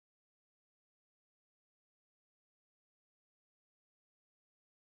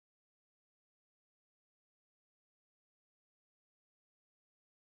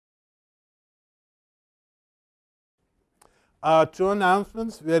Two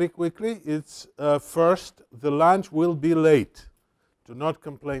announcements very quickly. It's first, the lunch will be late. Do not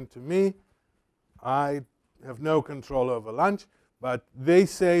complain to me. I have no control over lunch, but they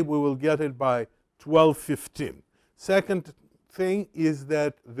say we will get it by 12:15. Second thing is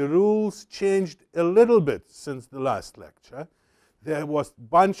that the rules changed a little bit since the last lecture. There was a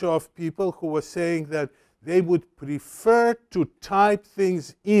bunch of people who were saying that they would prefer to type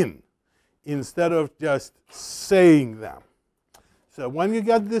things in instead of just saying them. So when you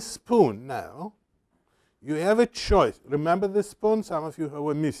get this spoon now, you have a choice. Remember this spoon? Some of you who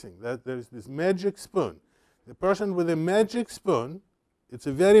were missing that there's this magic spoon. The person with a magic spoon, it's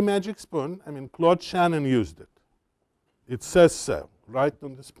a very magic spoon. I mean, Claude Shannon used it. It says so right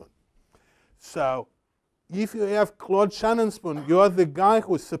on the spoon. So if you have Claude Shannon spoon, you're the guy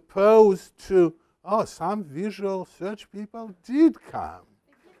who's supposed to, oh, some visual search people did come.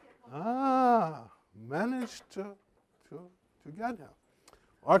 Managed to get him.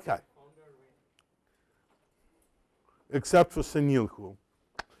 Okay. Except for Sunil, who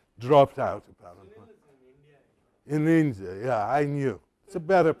dropped out, apparently. In India, yeah, I knew. It's a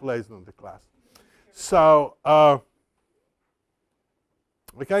better place than the class. So,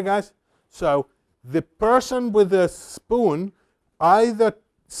 okay, guys? So, the person with the spoon either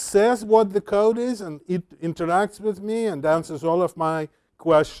says what the code is and it interacts with me and answers all of my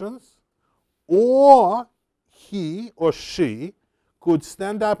questions, or he or she could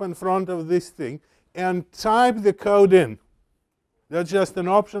stand up in front of this thing and type the code in. That's just an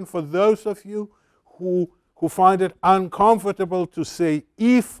option for those of you who find it uncomfortable to say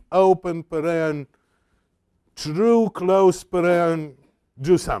if open paren, true close paren,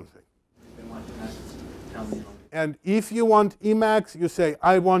 do something. And if you want Emacs, you say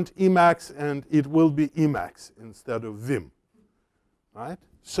I want Emacs, and it will be Emacs instead of Vim. Right?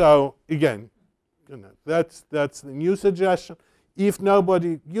 So again, you know, that's the new suggestion. If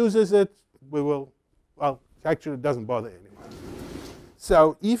nobody uses it, we will, well, actually it doesn't bother anyone.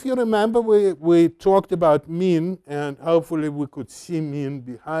 So if you remember, we talked about min, and hopefully we could see min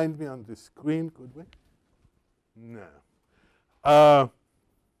behind me on the screen, could we? No.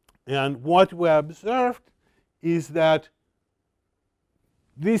 And what we observed is that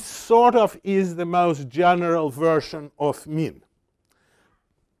this sort of is the most general version of min.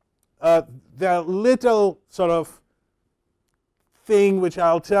 There are little sort of thing which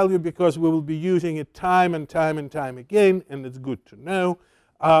I'll tell you because we will be using it time and time and time again, and it's good to know.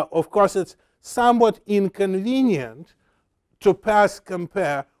 Of course, it's somewhat inconvenient to pass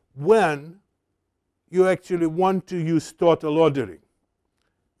compare when you actually want to use total ordering.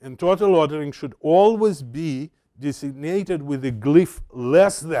 And total ordering should always be designated with a glyph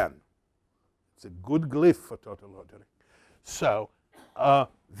less than. It's a good glyph for total ordering. So,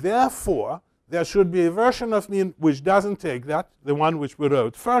 therefore, there should be a version of min which doesn't take that, the one which we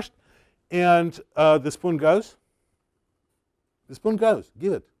wrote first, and the spoon goes. The spoon goes.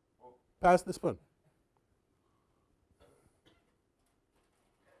 Give it. Pass the spoon.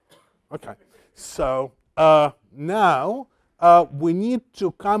 Okay. So now we need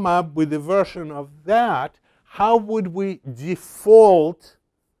to come up with a version of that. How would we default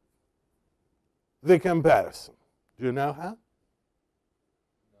the comparison? Do you know how?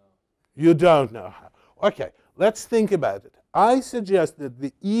 You don't know how. Okay, let's think about it. I suggest that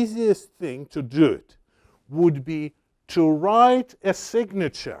the easiest thing to do it would be to write a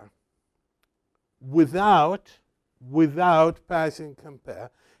signature without passing compare,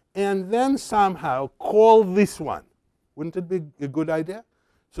 and then somehow call this one. Wouldn't it be a good idea?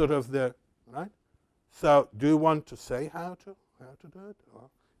 Sort of the, right? So do you want to say how to do it, or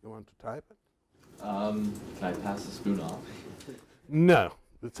you want to type it? Can I pass the spoon off? No.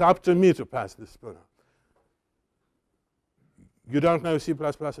 It's up to me to pass this spoon out. You don't know C++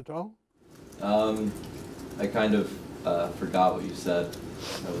 at all? I kind of forgot what you said.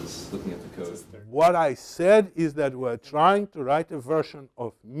 I was looking at the code. What I said is that we're trying to write a version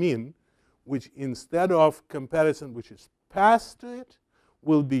of min, which instead of comparison which is passed to it,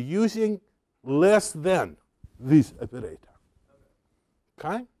 will be using less than this operator.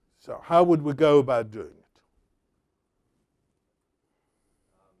 Okay? So how would we go about doing it?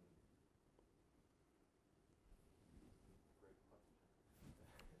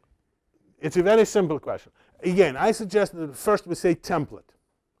 It's a very simple question. Again, I suggest that first we say template.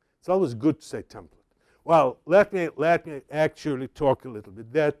 It's always good to say template. Well, let me actually talk a little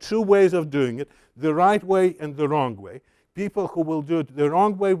bit. There are two ways of doing it, the right way and the wrong way. People who will do it the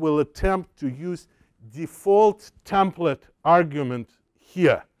wrong way will attempt to use default template argument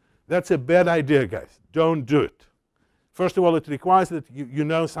here. That's a bad idea, guys. Don't do it. First of all, it requires that you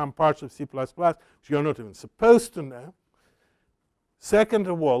know some parts of C++, which you're not even supposed to know. Second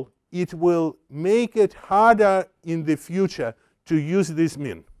of all, it will make it harder in the future to use this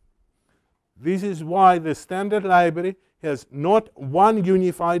min. This is why the standard library has not one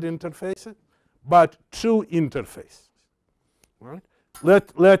unified interface, but two interfaces. Right?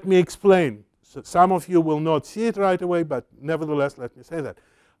 Let me explain. So some of you will not see it right away, but nevertheless, let me say that.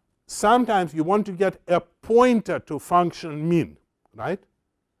 Sometimes you want to get a pointer to function min, right?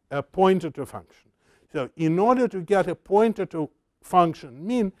 A pointer to function. So in order to get a pointer to function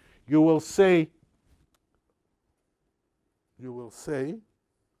min, you will say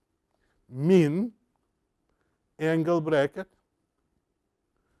min angle bracket,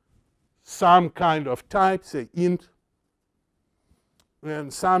 some kind of type, say int,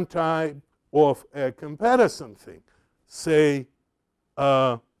 and some type of a comparison thing, say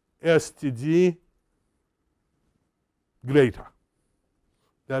std greater.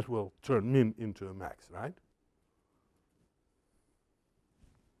 That will turn min into a max, right?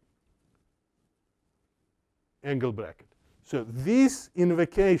 Angle bracket. So this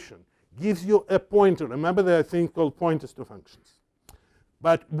invocation gives you a pointer. Remember, there are things called pointers to functions.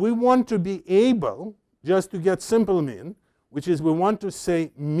 But we want to be able, just to get simple min, which is we want to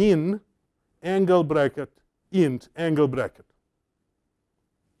say min angle bracket int angle bracket.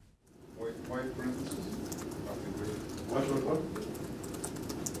 Why parentheses? What?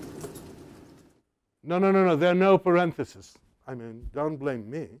 No. There are no parentheses. I mean, don't blame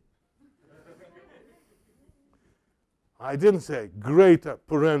me. I didn't say greater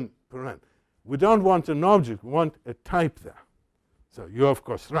paren. We don't want an object, we want a type there. So you're of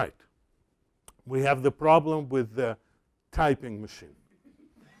course right. We have the problem with the typing machine.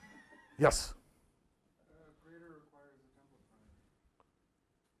 Yes? Greater requires a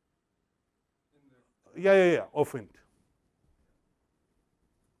template parameter. Yeah, of int.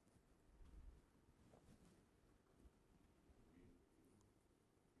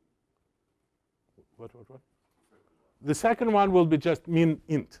 What? The second one will be just min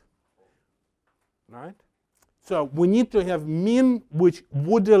int, right? So we need to have min which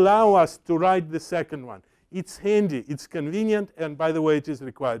would allow us to write the second one. It's handy, it's convenient, and by the way, it is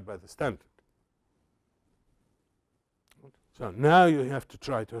required by the standard. So now you have to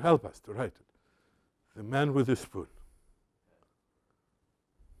try to help us to write it. The man with the spoon.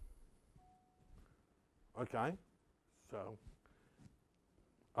 Okay, so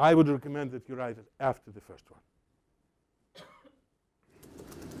I would recommend that you write it after the first one.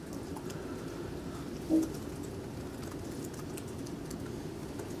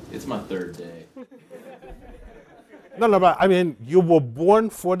 It's my third day. No, but I mean, you were born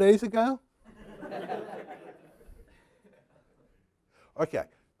 4 days ago? Okay.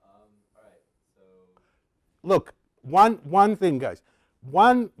 All right, so Look, one thing, guys.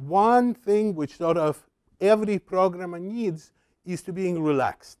 One thing which sort of every programmer needs is to being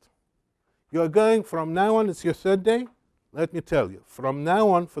relaxed. You're going from now on, it's your third day. Let me tell you, from now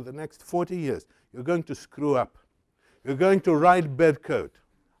on for the next 40 years, you're going to screw up. You're going to write bad code.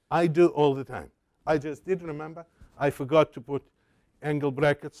 I do all the time. I just did remember, I forgot to put angle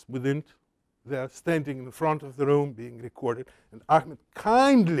brackets within. They're standing in the front of the room being recorded. And Ahmed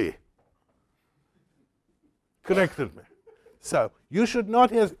kindly corrected me. So you should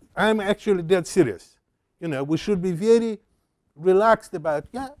not have, I'm actually dead serious. You know, we should be very relaxed about,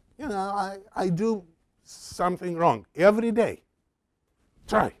 I do something wrong every day.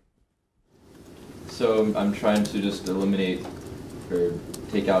 Try. So I'm trying to just eliminate or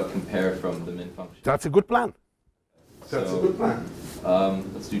take out compare from the min function. That's a good plan. That's a good plan.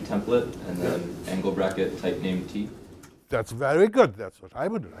 Let's do template and then angle bracket type name t. That's very good. That's what I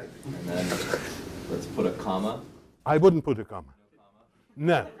would write. And then let's put a comma. I wouldn't put a comma.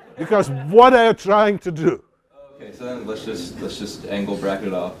 No, because what are you trying to do? Okay, so then let's just angle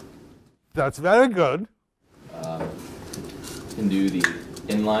bracket off. That's very good. Can do the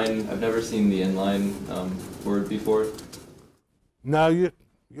inline. I've never seen the inline word before. Now you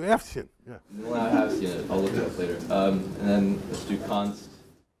have seen. Yeah. Well, I have seen it. I'll look it up later. And then let's do const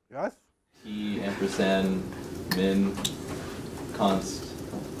Yes. t ampersand min const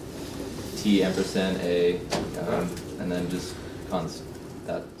t ampersand a, and then just const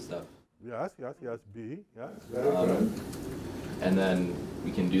that stuff. Yes. B. Yes. And then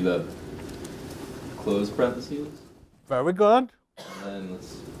we can do the close parentheses. Very good. And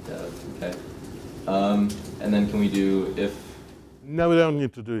then okay. And then can we do if? No, we don't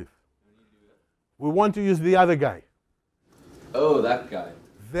need to do it. We want to use the other guy. Oh, that guy.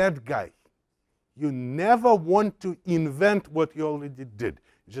 That guy. You never want to invent what you already did.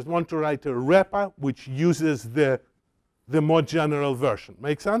 You just want to write a wrapper which uses the more general version.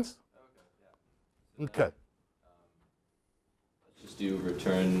 Make sense? Okay. Yeah. So Okay. Let's Just do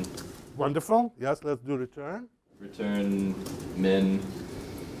return, Wonderful. Yes, let's do return. return min,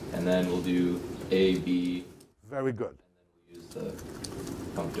 and then we'll do A, B, Very good. use the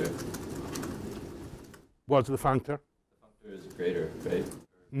functor. What's the functor? The functor is greater, right?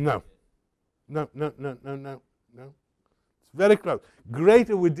 No. No, no, no, no, no, no. It's very close.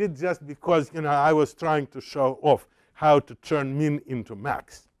 Greater we did just because, I was trying to show off how to turn min into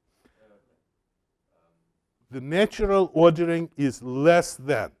max. The natural ordering is less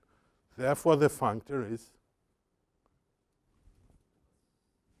than. Therefore, the functor is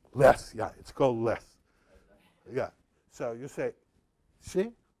less. Yeah, it's called less. Yeah. So you say,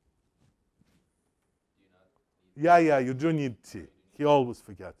 see? Yeah, you do need T. He always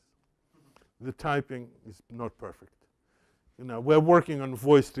forgets. The typing is not perfect. We're working on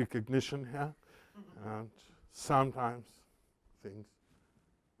voice recognition here, and sometimes things,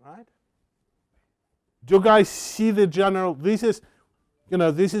 right? Do you guys see the general? This is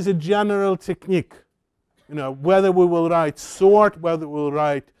a general technique. Whether we will write sort, whether we'll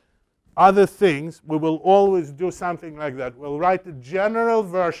write other things, we will always do something like that. We'll write a general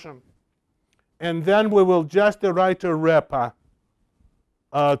version, and then we will just write a wrapper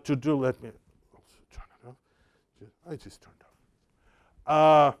to do. Let me also turn it off. I just turned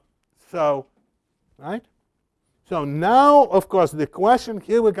off. Right? So now, of course, the question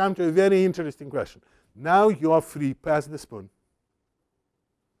here we come to a very interesting question. Now you are free. Pass the spoon.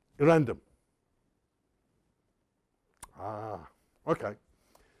 Random. Okay.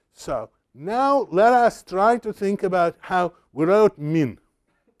 So now let us try to think about how we wrote min.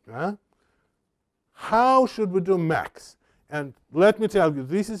 How should we do max? And let me tell you,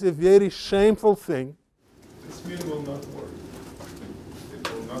 this is a very shameful thing. This min will not work.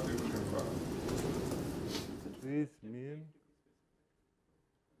 It will not even compile. This min.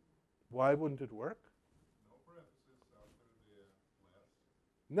 Why wouldn't it work?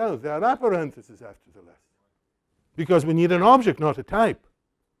 No, there are parentheses after the less. Because we need an object, not a type.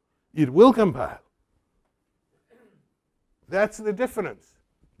 It will compile. That's the difference.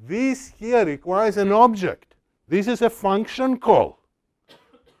 This here requires an object. This is a function call.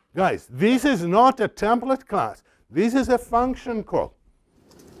 Guys, this is not a template class. This is a function call.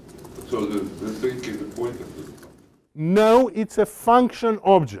 So the thing is a pointer. No, it's a function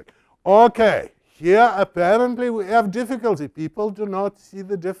object. Okay, here apparently we have difficulty. People do not see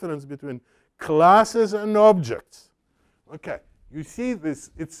the difference between classes and objects. Okay, you see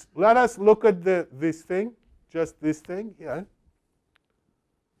this? Let us look at this thing, just this thing here.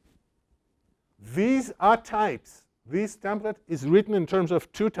 These are types. This template is written in terms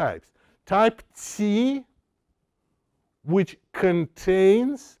of two types. Type T, which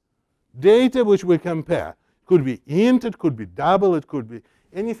contains data which we compare. It could be int, it could be double, it could be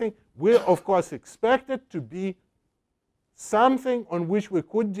anything. We, of course, expect it to be something on which we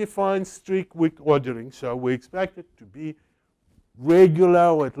could define strict weak ordering. So we expect it to be regular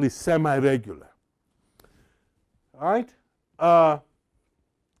or at least semi-regular. All right?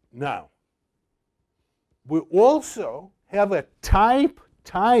 Now, we also have a type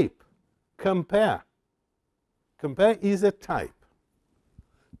compare. Compare is a type.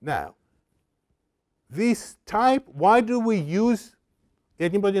 Now, this type, why do we use,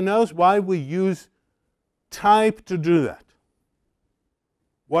 anybody knows why we use type to do that?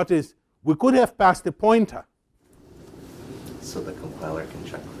 We could have passed a pointer. So the compiler can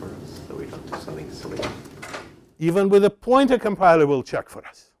check for us, so we don't do something silly. Even with a pointer, compiler will check for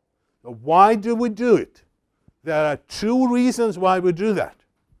us. So why do we do it? There are two reasons why we do that.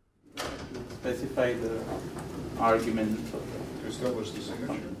 Specify the argument To establish the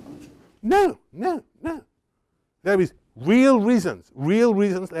signature. No. There is real reasons. Real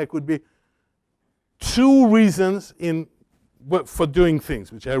reasons. There could be two reasons for doing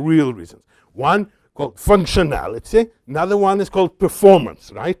things, which are real reasons. One called functionality. Another one is called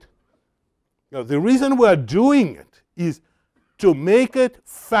performance, right? Now, the reason we're doing it is to make it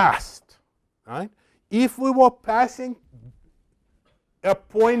fast, right? If we were passing a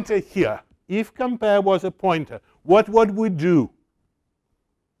pointer here, if compare was a pointer, what would we do?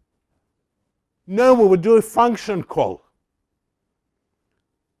 No, we would do a function call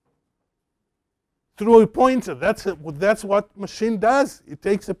through a pointer. That's what machine does. It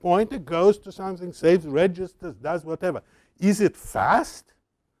takes a pointer, goes to something, saves, registers, does whatever. Is it fast?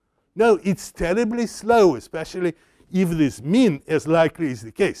 No, it's terribly slow, especially if this min, as likely is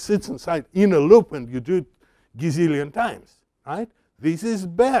the case, sits inside in a loop and you do it gazillion times, right? This is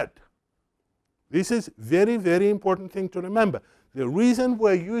bad. This is very, very important thing to remember. The reason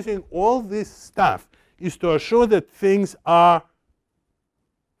we're using all this stuff is to assure that things are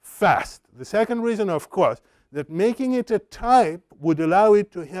fast. The second reason, of course, that making it a type would allow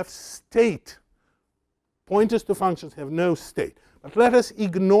it to have state. Pointers to functions have no state. But let us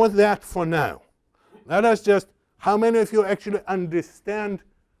ignore that for now. Let us just, how many of you actually understand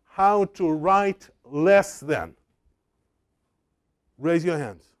how to write less than? Raise your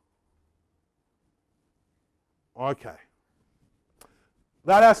hands. Okay.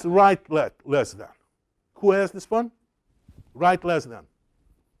 Let us write less than. Who has this one? Write less than.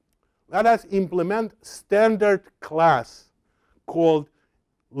 Let us implement standard class called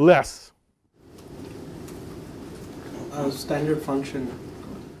less. A standard function.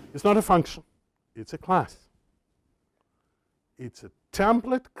 It's not a function. It's a class. It's a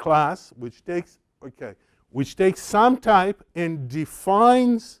template class which takes some type and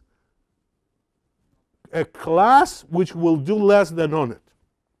defines a class which will do less than on it.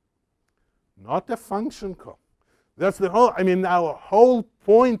 Not a function call. That's the whole, our whole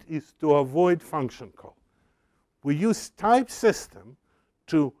point is to avoid function call. We use type system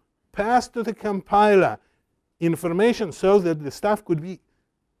to pass to the compiler information so that the stuff could be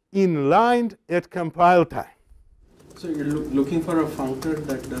inlined at compile time. So you're looking for a functor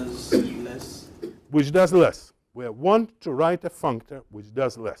that does less? Which does less. We want to write a functor which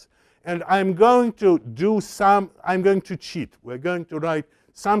does less. And I'm going to cheat. We're going to write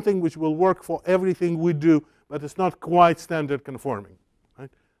something which will work for everything we do, but it's not quite standard conforming. Right?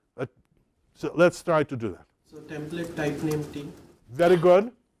 So let's try to do that. So template type name T. Very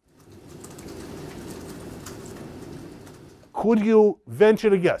good. Could you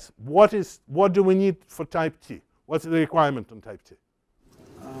venture a guess? What do we need for type T? What's the requirement on type T?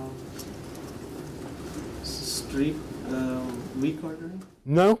 Street weak ordering?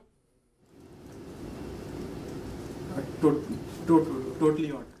 No?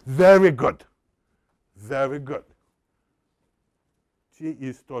 Totally ordered. Very good. Very good. T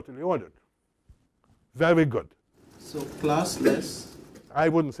is totally ordered. Very good. So classless. I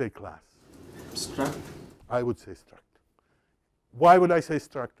wouldn't say class. Struct. I would say struct. Why would I say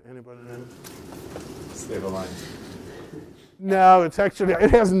struct? Anybody know? State of line. No, it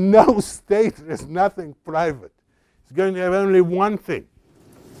has no state. There's nothing private. It's going to have only one thing.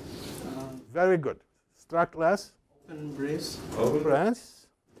 Very good. Structless. Open brace. Brace.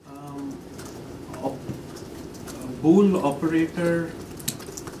 Bool operator.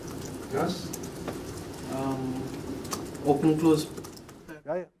 Yes? Open close.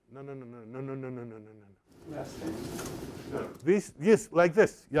 Yeah. No. Last time. This, yes, like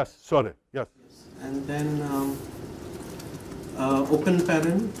this. Yes, sorry. Yes. And then open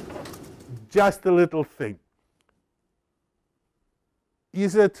parent. Just a little thing.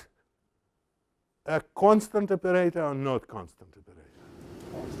 Is it a constant operator or not constant operator?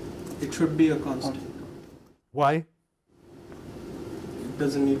 It should be a constant. Why? It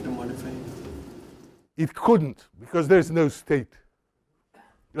doesn't need to modify it. It couldn't, because there's no state.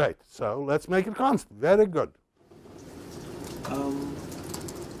 Right, so let's make it constant. Very good.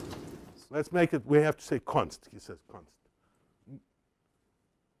 Let's make it, we have to say const. He says const.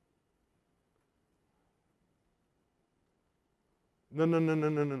 No.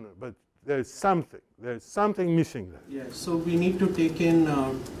 But there's something missing there. Yeah, so we need to take in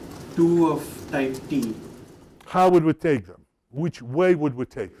 2 of type T. How would we take them? Which way would we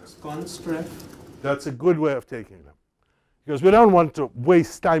take them? Const ref. That's a good way of taking them. Because we don't want to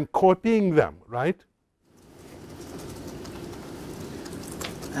waste time copying them, right?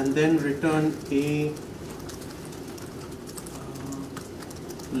 And then return A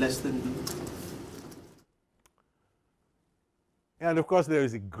less than B. And of course, there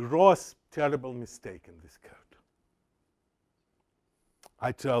is a gross, terrible mistake in this code.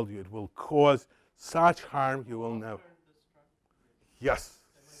 I told you, it will cause such harm you will never. Yes,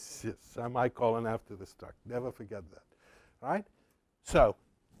 semicolon after the struct. Never forget that. Right? So,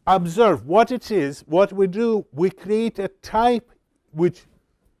 observe what it is. What we do, we create a type which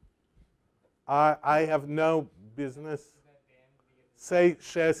I have no business. Say,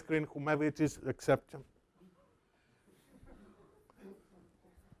 share screen, whomever it is, accept him.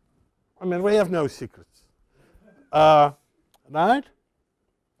 We have no secrets. Right?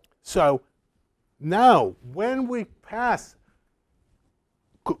 So, now, when we pass,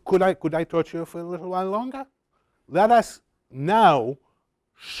 could I torture you for a little while longer? Let us now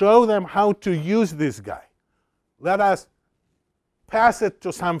show them how to use this guy. Let us pass it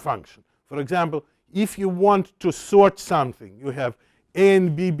to some function. For example, if you want to sort something, you have A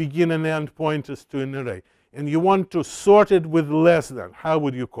and B begin and end pointers to an array, and you want to sort it with less than, how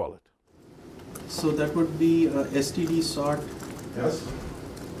would you call it? So that would be std sort. Yes?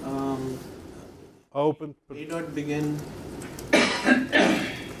 Open. A dot begin,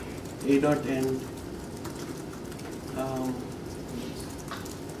 A dot end, Um,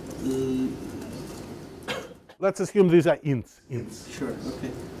 l- Let's assume these are ints. Sure.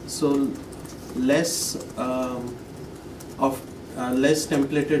 Okay. So less less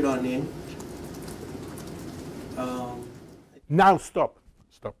templated on int. Now stop.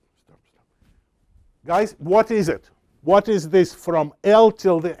 Guys, what is it? What is this from L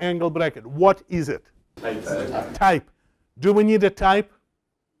till the angle bracket? What is it? Type. Do we need a type?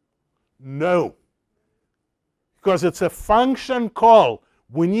 No. Because it's a function call.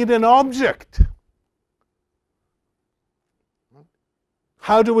 We need an object.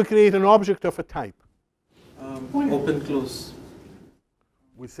 How do we create an object of a type? Open close.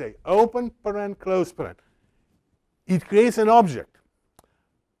 We say open paren, close paren. It creates an object.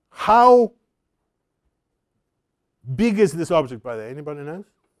 How big is this object, by the way? Anybody knows?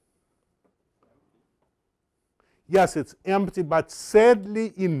 Yes, it's empty, but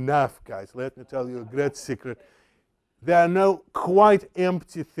sadly enough, guys, let me tell you a great secret. There are no quite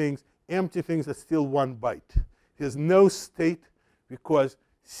empty things. Empty things are still 1 byte. There's no state because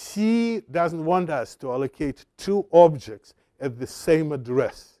C doesn't want us to allocate 2 objects at the same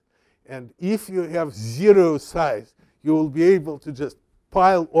address. And if you have 0 size, you will be able to just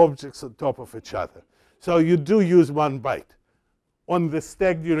pile objects on top of each other. So you do use 1 byte on the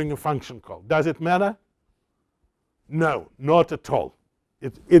stack during a function call. Does it matter? No, not at all.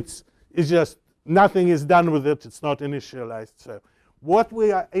 It's just nothing is done with it. It's not initialized. So what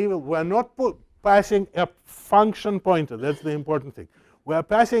we're not passing a function pointer. That's the important thing. We're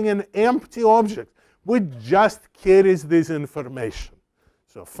passing an empty object which just carries this information.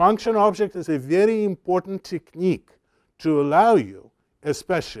 So function object is a very important technique to allow you,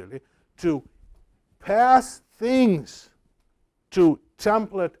 especially, to pass things to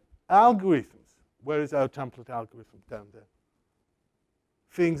template algorithms. Where is our template algorithm? Down there.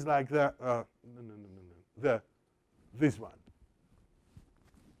 Things like that. This one.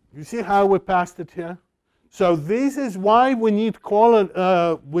 You see how we passed it here? So this is why we need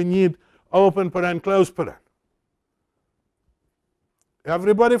we need open paren, close paren.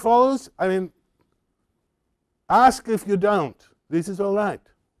 Everybody follows? I mean, ask if you don't. This is all right.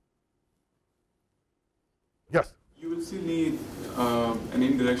 Yes? You will still need an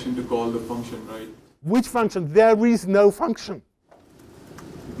indirection to call the function, right? Which function? There is no function.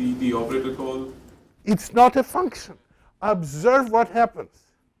 The operator call? It's not a function. Observe what happens.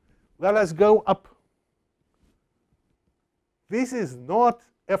 Let us go up. This is not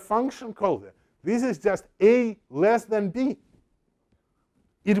a function call there. This is just A less than B.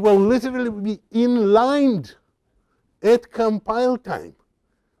 It will literally be inlined at compile time.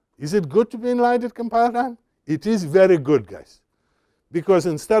 Is it good to be inlined at compile time? It is very good, guys. Because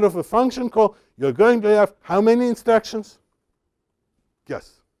instead of a function call, you're going to have how many instructions?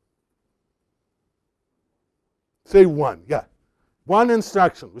 Guess. Say 1, yeah. 1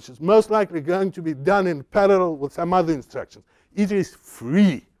 instruction, which is most likely going to be done in parallel with some other instructions. It is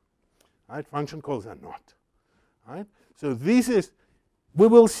free. Right? Function calls are not. Right? So this is, we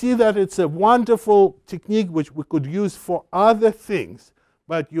will see that it's a wonderful technique which we could use for other things,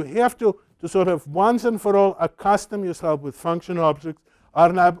 but you have to sort of once and for all accustom yourself with function objects.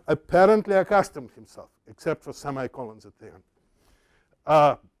 Arnab apparently accustomed himself, except for semicolons at the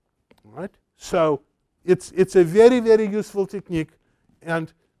end. Right? So it's a very, very useful technique.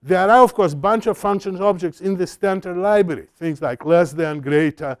 And there are, of course, a bunch of function objects in the standard library, things like less than,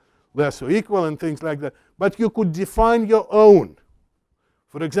 greater, less or equal, and things like that. But you could define your own.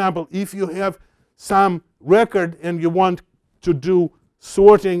 For example, if you have some record and you want to do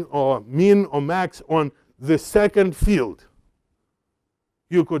sorting or min or max on the second field,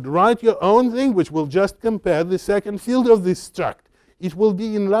 you could write your own thing which will just compare the second field of this struct. It will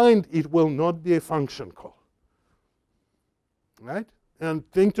be inlined. It will not be a function call. Right? And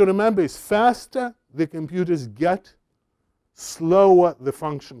thing to remember is faster the computers get, slower the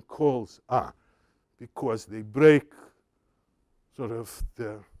function calls are, because they break sort of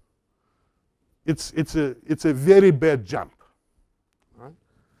the. It's a very bad jump. Right?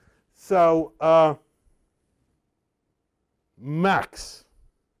 So max.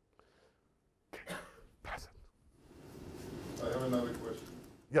 Pass it. I have another question.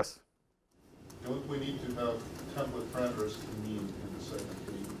 Yes. Don't we need to have template parameters to mean in the second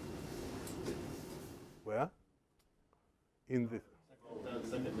read? Where? In the.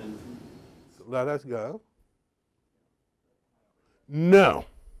 So let us go. No.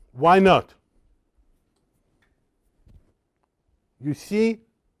 Why not? You see?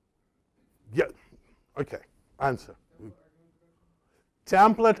 Yeah. Okay. Answer.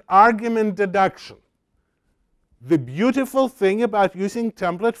 Template argument deduction. The beautiful thing about using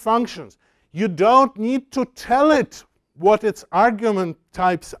template functions You don't need to tell it what its argument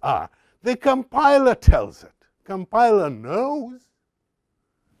types are. The compiler tells it. Compiler knows.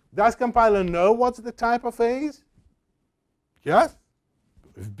 Does compiler know what's the type of A is? Yes.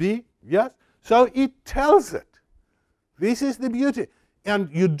 If B, yes. So it tells it. This is the beauty. And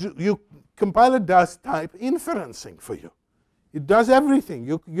compiler does type inferencing for you. It does everything.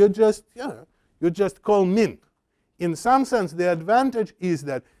 You just call min. In some sense, the advantage is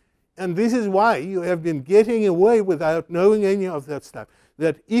that, and this is why you have been getting away without knowing any of that stuff,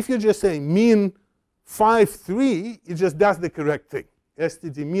 that if you just say min 5.3, it just does the correct thing.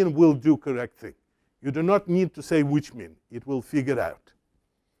 std min will do correct thing. You do not need to say which min. It will figure out.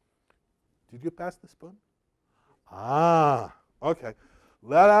 Did you pass the spoon? Ah, okay.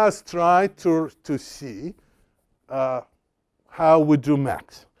 Let us try to see how we do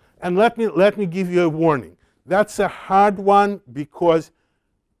max. And let me give you a warning. That's a hard one because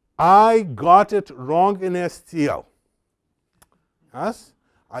I got it wrong in STL. Yes?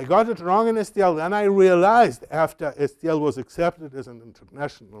 I got it wrong in STL. Then I realized after STL was accepted as an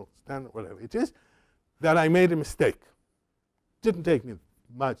international standard, whatever it is, that I made a mistake. Didn't take me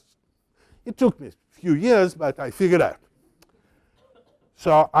much. It took me a few years, but I figured out.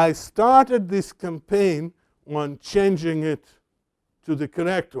 So I started this campaign on changing it to the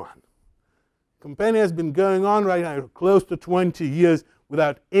correct one. Campaign has been going on right now close to 20 years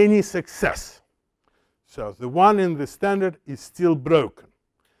without any success. So the one in the standard is still broken.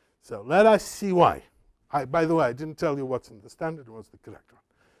 So let us see why. By the way, I didn't tell you what's in the standard, what's the correct one.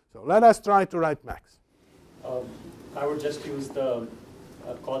 So let us try to write max. I would just use the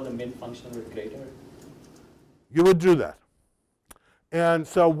call the min function with greater. You would do that. And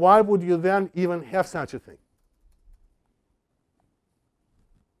so why would you then even have such a thing?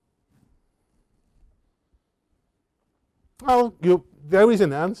 Well, there is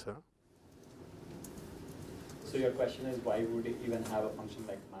an answer. So your question is, why would it even have a function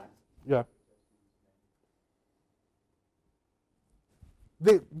like max? Yeah.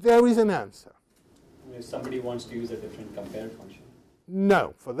 There is an answer. If somebody wants to use a different compare function.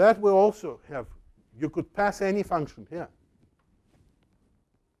 No, for that we also have, you could pass any function here.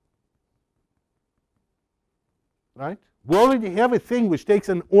 Right? We already have a thing which takes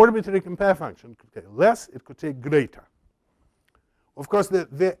an arbitrary compare function. It could take less, it could take greater. Of course,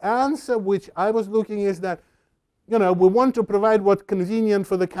 the answer which I was looking is that, we want to provide what's convenient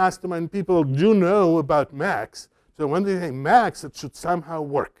for the customer, and people do know about max. So when they say max, it should somehow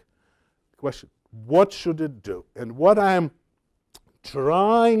work. The question, what should it do? And what I'm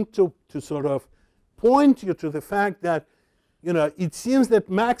trying to sort of point you to the fact that, it seems that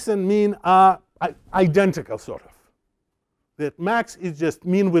max and min are identical, sort of. That max is just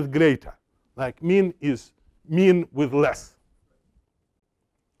min with greater, like min is min with less.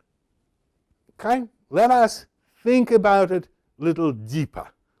 Okay? Let us think about it a little deeper.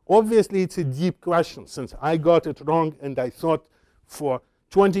 Obviously, it's a deep question, since I got it wrong, and I thought for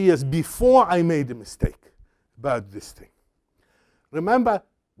 20 years before I made a mistake about this thing. Remember,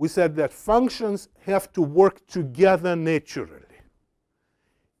 we said that functions have to work together naturally.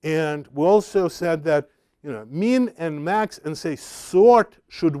 And we also said that min and max and, say, sort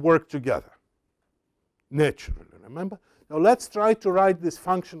should work together naturally, remember? Now let's try to write this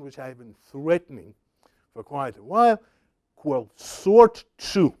function which I've been threatening for quite a while, called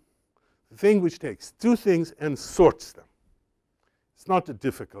sort2, the thing which takes two things and sorts them. It's not a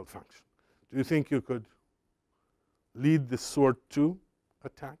difficult function. Do you think you could lead the sort2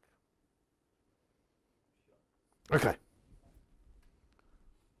 attack? Okay.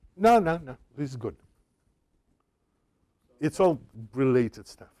 No, this is good. It's all related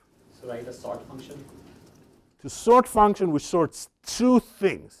stuff. So write a sort function. To sort function which sorts two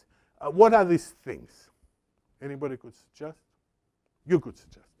things. What are these things? Anybody could suggest? You could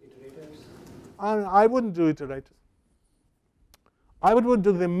suggest. Iterators. I wouldn't do iterators. I would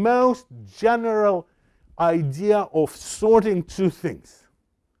do the most general idea of sorting two things.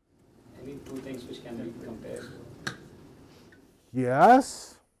 Any two things which can be compared.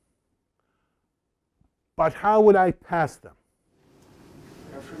 Yes. But how would I pass them?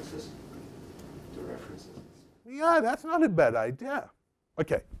 References to references. Yeah, that's not a bad idea.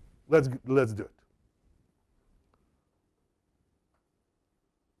 Okay, let's do it.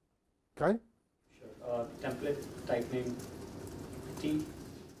 Okay? Sure. Template type name T.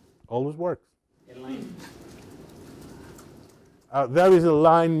 Always works. Inline. There is a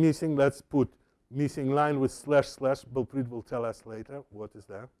line missing. Let's put missing line with // Balpreet will tell us later. What is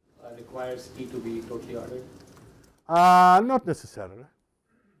that? Requires T to be totally ordered. Not necessarily.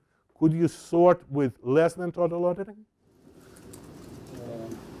 Could you sort with less than total ordering?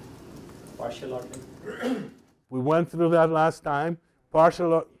 partial ordering? We went through that last time.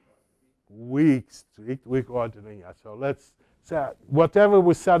 Partial weak ordering. Yeah. So let's say whatever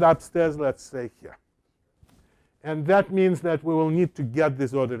we said upstairs, let's say here. And that means that we will need to get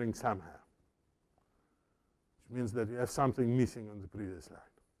this ordering somehow. Which means that we have something missing on the previous line.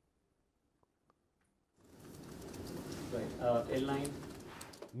 Right. Inline,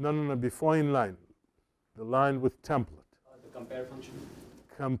 No, before inline. The line with template. the compare function,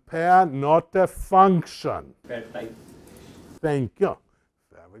 Compare, not a function. compare type. Thank you.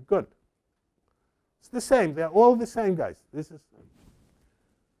 Very good. It's the same. They're all the same, guys. This is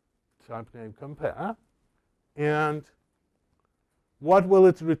type name compare. And what will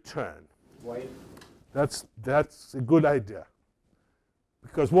it return? Void, That's a good idea.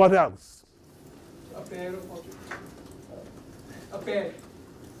 Because what else? A pair of objects. A pair.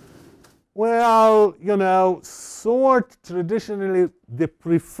 Well, you know, sort traditionally, the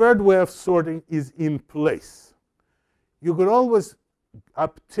preferred way of sorting is in place. You could always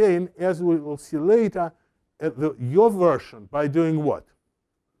obtain, as we will see later, your version by doing what?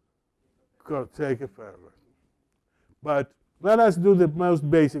 Take a paragraph. But let us do the most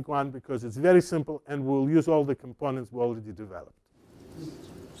basic one because it's very simple and we'll use all the components we already developed.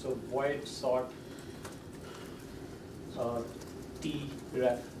 so void sort t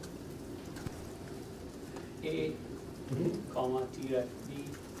ref a, comma t ref b,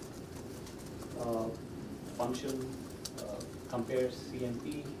 function compares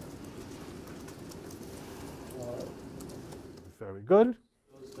cmp. Very good.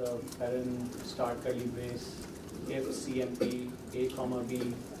 Close the parent start curly brace if cmp a comma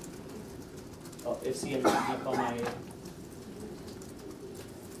b, if cmp b comma a,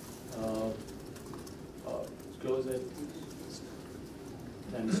 close it,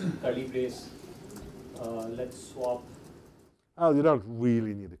 then curly brace. Let's swap. Oh, you don't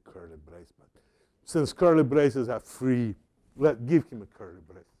really need a curly brace, but since curly braces are free, give him a curly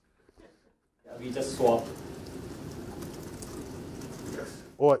brace. We just swap.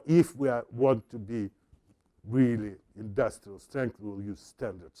 Or if we want to be really industrial strength, we'll use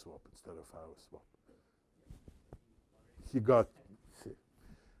standard swap instead of our swap. He got, see.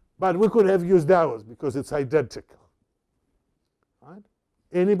 But we could have used ours because it's identical. Right?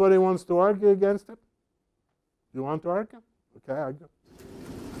 Anybody wants to argue against it? You want to argue? Okay, argue.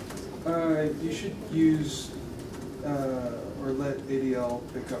 You should use or let ADL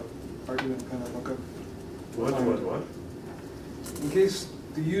pick up argument kind of lookup. What? In case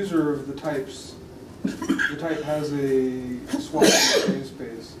the user of the types, the type has a swap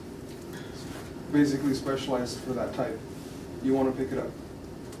namespace, basically specialized for that type. You want to pick it up.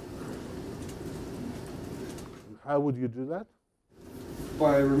 How would you do that?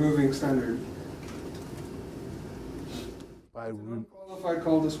 By removing standard. By Unqualified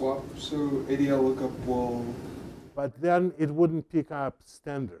call to swap, so ADL lookup will. but then it wouldn't pick up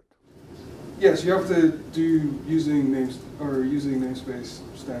standard. Yes, you have to do using namespace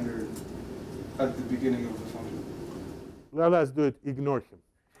standard at the beginning of the function. Let us do it. Ignore him.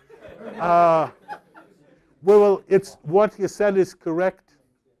 We will. It's what he said is correct,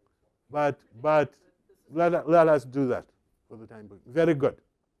 but let us do that for the time being. Very good.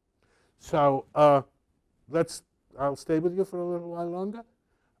 So I'll stay with you for a little while longer.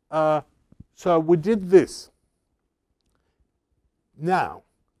 So we did this. Now,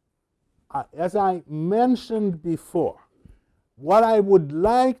 as I mentioned before, what I would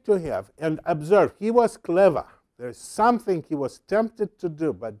like to have, and observe, he was clever. There's something he was tempted to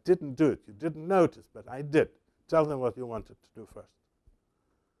do, but didn't do it. You didn't notice, but I did. Tell them what you wanted to do first.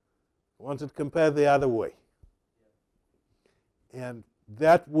 I wanted to compare the other way. And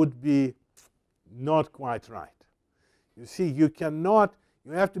that would be not quite right. You see, you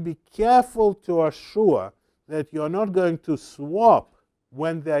have to be careful to assure that you're not going to swap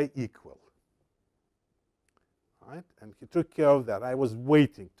when they're equal. Right? And he took care of that. I was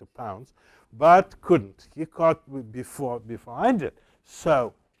waiting to pounce, but couldn't. He caught me before I did.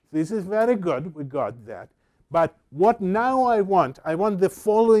 So this is very good. We got that. But what now I want the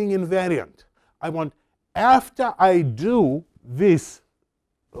following invariant. I want, after I do this,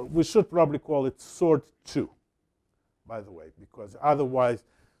 we should probably call it sort 2, by the way, because otherwise,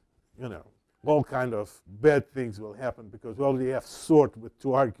 you know, all kind of bad things will happen because we already have sort with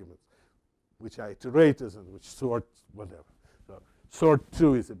 2 arguments, which are iterators and which sort whatever. So sort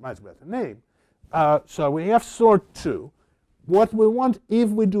 2 is a much better name. So we have sort 2. What we want, if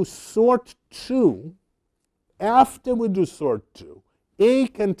we do sort 2, after we do sort 2, A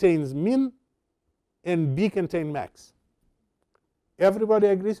contains min and B contains max. Everybody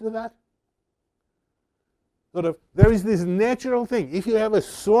agrees with that? sort of, there is this natural thing. If you have a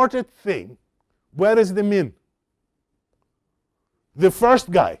sorted thing, where is the min? The first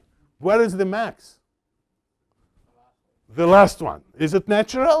guy. Where is the max? The last one. Is it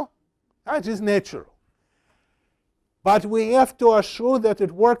natural? It is natural. But we have to assure that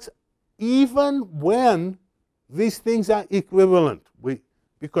it works even when these things are equivalent.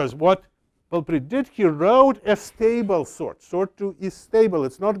 Because what Poelpret did, he wrote a stable sort. Sort 2 is stable.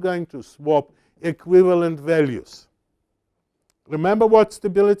 It's not going to swap equivalent values. Remember what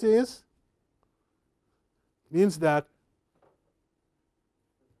stability is? It means that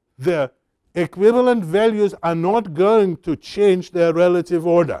the equivalent values are not going to change their relative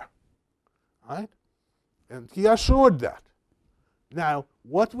order. Right? And he assured that. Now,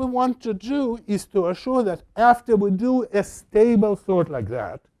 what we want to do is to assure that after we do a stable sort like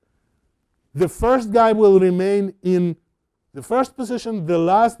that, the first guy will remain in the first position, the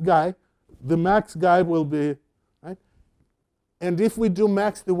last guy, the max guy will be, right? And if we do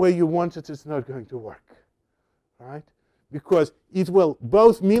max the way you want it, it's not going to work, right? Because it will,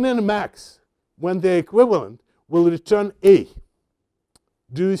 both min and max, when they're equivalent, will return A.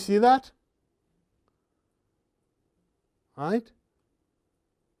 Do you see that? Right?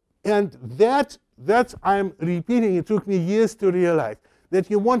 And that's, I'm repeating, it took me years to realize, that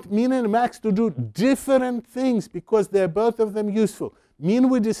you want min and max to do different things because they're both of them useful. Min,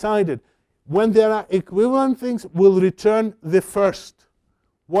 we decided, when there are equivalent things, will return the first.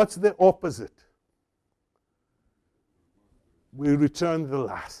 What's the opposite? We return the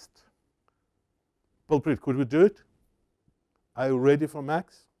last. Poelpret, could we do it? Are you ready for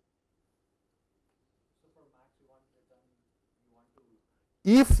max?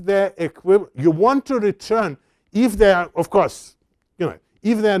 If they're equivalent, you want to return, if they are, of course,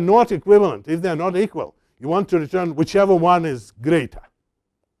 if they're not equivalent, if they're not equal, you want to return whichever one is greater.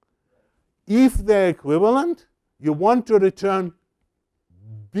 If they're equivalent, you want to return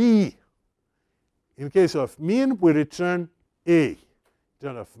B. In case of min, we return A. In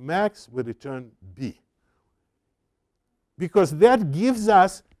terms of max, we return B. Because that gives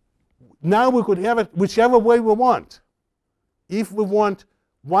us, now we could have it whichever way we want. If we want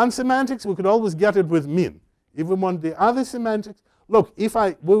one semantics, we could always get it with min. If we want the other semantics, look, we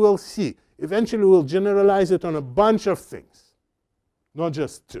will see. Eventually, we'll generalize it on a bunch of things, not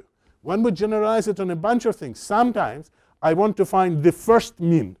just two. When we generalize it on a bunch of things, sometimes I want to find the first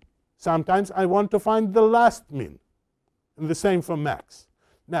min. Sometimes I want to find the last min. And the same for max.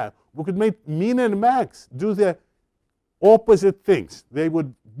 Now, we could make min and max do the opposite things. They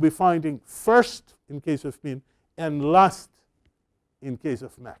would be finding first in case of min and last in case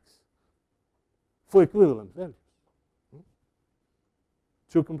of max for equivalent values.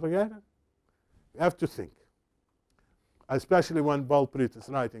 Too complicated? You have to think. Especially when Poelpret is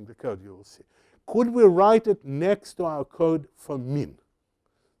writing the code, you will see. Could we write it next to our code for min?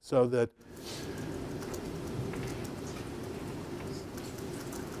 So that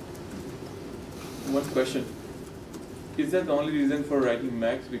One question. Is that the only reason for writing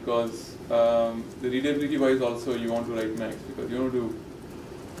max? Because the readability wise also you want to write max because you want to,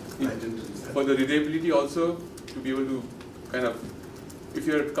 for the readability also to be able to kind of, if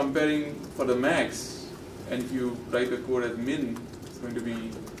you're comparing for the max and if you write the code as min, it's going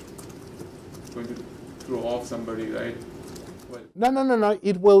to throw off somebody, right? Well, no.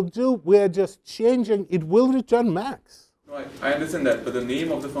 It will do, we're just changing, it will return max. no, I understand that, but the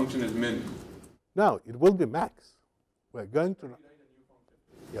name of the function is min. No, it will be max. We're going to.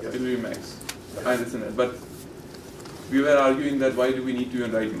 Yes. It will be max. I understand that, but we were arguing that why do we need to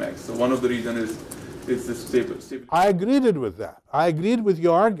even write max? So one of the reasons is the stable. I agreed with that. I agreed with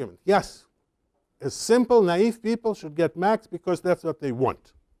your argument. Yes, as simple, naive people should get max because that's what they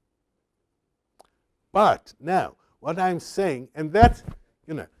want. But now, what I'm saying, and that's,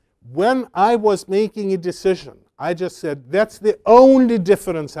 when I was making a decision, I just said that's the only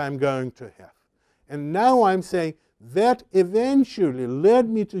difference I'm going to have. And now I'm saying that eventually led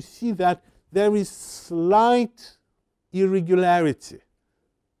me to see that there is slight irregularity.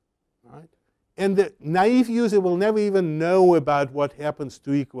 Right? And the naive user will never even know about what happens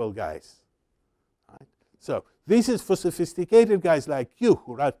to equal guys. Right? So this is for sophisticated guys like you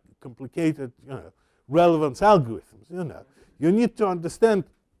who write complicated relevance algorithms. You need to understand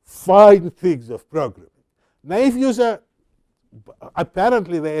fine things of programming. Naive user,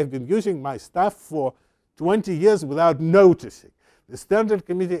 apparently they have been using my stuff for 20 years without noticing. The standard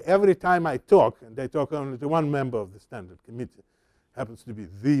committee, every time I talk, and I talk only to one member of the standard committee, happens to be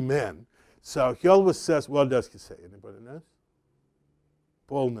the man, so he always says, what does he say? Anybody knows?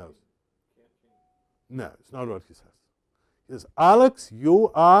 Paul knows. No, it's not what he says. He says, Alex, you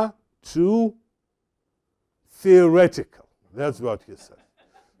are too theoretical. That's what he says.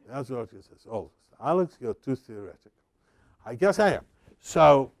 That's what he says. Oh, Alex, you're too theoretical. I guess I am.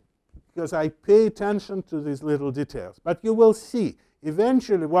 So, because I pay attention to these little details. But you will see,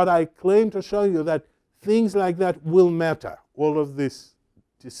 eventually, what I claim to show you, that things like that will matter, all of these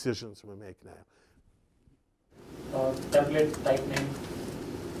decisions we make now. Template type name,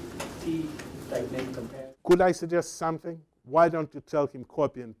 T type name compare. Could I suggest something? Why don't you tell him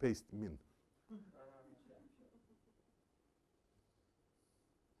copy and paste min?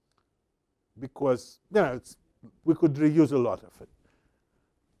 Because, you know, we could reuse a lot of it.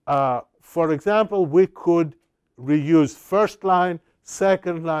 For example, we could reuse first line,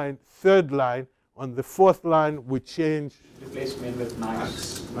 second line, third line. On the fourth line, we change. Replace min with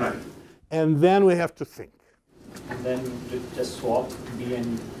max. And then we have to think. And then just swap B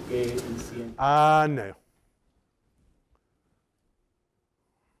and A and C and No.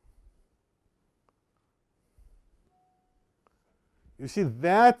 You see,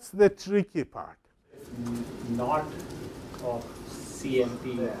 that's the tricky part. not of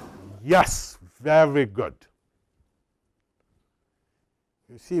CMP. Yes, very good.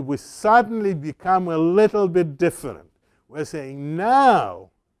 You see, we suddenly become a little bit different. We're saying now,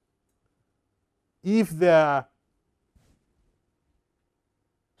 if they're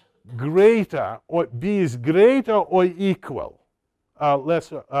greater, or B is greater or equal,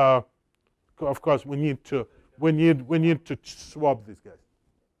 lesser, of course, we need to swap these guys.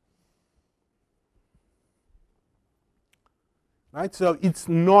 Right? So it's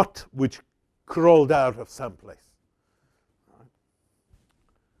not which crawled out of someplace. Right?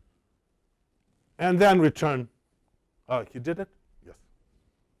 And then return. Oh, you did it? Yes.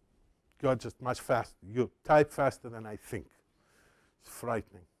 You're just much faster. You type faster than I think. It's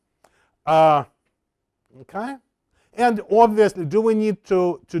frightening. Okay? And obviously, do we need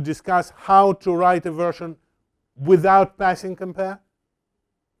to discuss how to write a version without passing compare?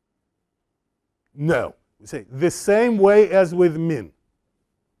 No. We say the same way as with min.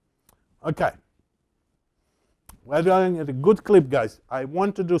 Okay. We're doing it a good clip, guys. I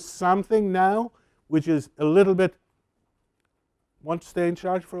want to do something now which is a little bit. Want to stay in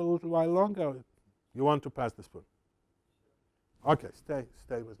charge for a little while longer? You want to pass the spoon? Okay, stay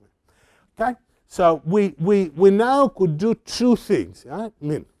with me. Okay? So we now could do two things, right?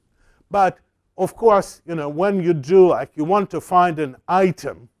 Min. But of course, you know, when you do, like, you want to find an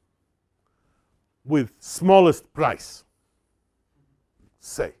item with smallest price,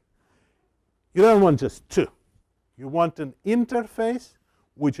 say. You don't want just two. You want an interface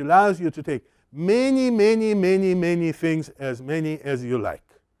which allows you to take many things, as many as you like,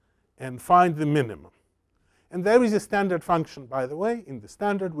 and find the minimum. And there is a standard function, by the way, in the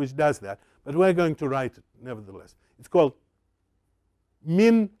standard which does that, but we're going to write it nevertheless. It's called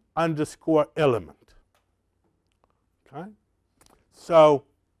min underscore element. Okay? So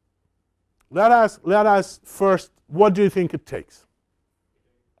let us first, what do you think it takes?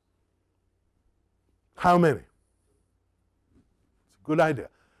 How many? It's a good idea.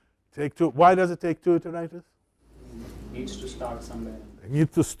 Take two. Why does it take two iterators? Needs to start somewhere. It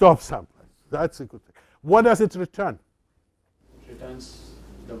needs to stop someplace. That's a good thing. What does it return? It returns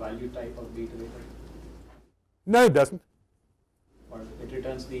the value type of the iterator. No, it doesn't. Or it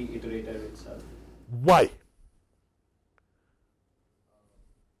returns the iterator itself. Why?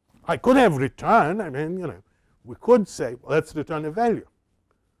 I could have returned. I mean, you know, we could say, well, let's return a value.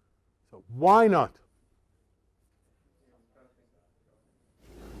 So why not?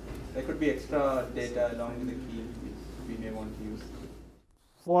 There could be extra data along with the key which we may want to use.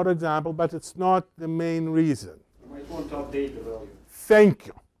 For example, but it's not the main reason. You might want to update the value. Thank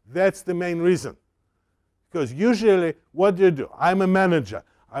you. That's the main reason. Because usually, what do? I'm a manager.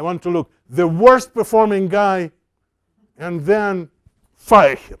 I want to look the worst performing guy and then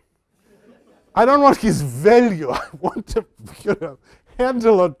fire him. I don't want his value. I want to, you know,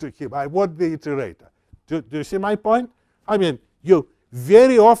 handle it to him. I want the iterator. Do you see my point? I mean, you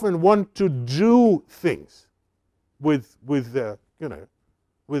very often want to do things with the, you know,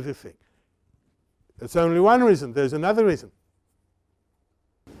 with the thing. It's only one reason. There's another reason.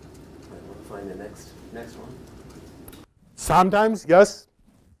 I want to find the next one. Sometimes, yes.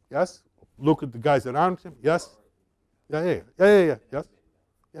 Yes. Look at the guys around him. Yes. Yeah. Yes.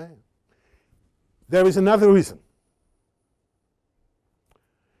 Yeah. There is another reason.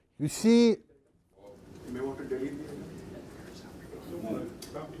 You see, You may want to delete the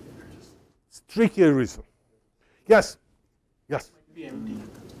it's trickier reason. Yes. Yes. Be empty.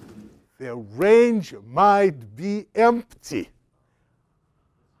 The range might be empty.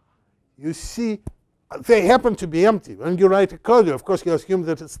 You see, they happen to be empty. When you write a code, of course, you assume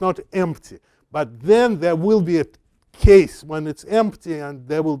that it's not empty. But then there will be a case when it's empty and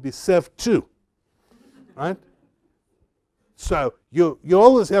there will be Sev2, right? So you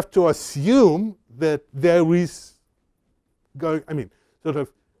always have to assume that there is going, I mean, sort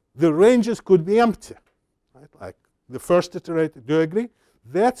of the ranges could be empty, right? Like the first iterator, do you agree?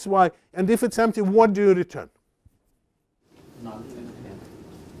 That's why, and if it's empty, what do you return? None.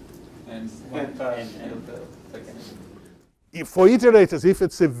 And And For iterators, if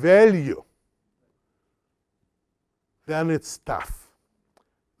it's a value, then it's tough.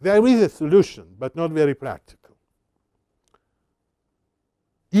 There is a solution, but not very practical.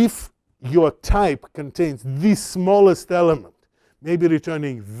 If your type contains the smallest element, maybe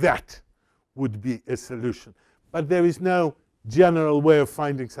returning that would be a solution. But there is no general way of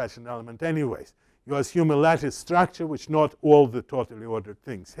finding such an element anyways. You assume a lattice structure, which not all the totally ordered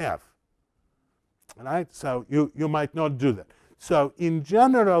things have. All right? So you might not do that. So in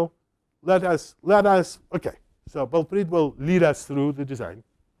general, let us, okay. So Balpreet will lead us through the design.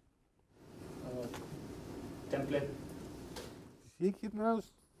 Template, See, he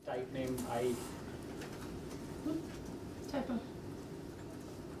knows. type name, I. Typo.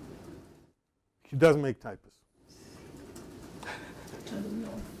 He doesn't make typos.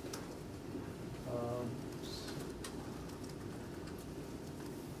 Um,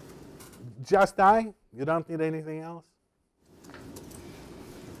 Just I? You don't need anything else?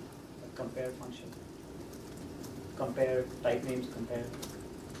 compare function. Compare, type names, compare.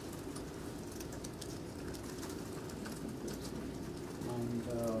 And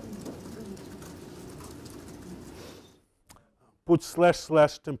Put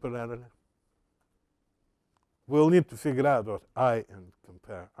 / temporarily. We'll need to figure out what I and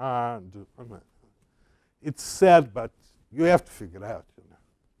compare are and do. It's sad, but you have to figure out. You know.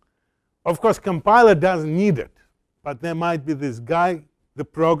 Of course, compiler doesn't need it, but there might be this guy, the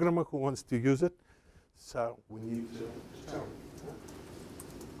programmer, who wants to use it. So we need to tell him.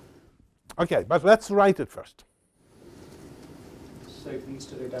 Okay, but let's write it first. so it needs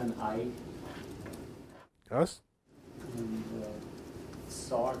to return I Yes? and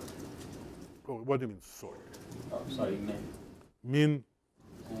sort. Oh, what do you mean sort? Oh, sorry, min. Min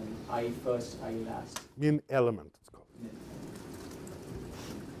And I first, I last. element, it's called.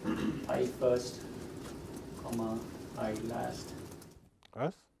 I first, comma, I last.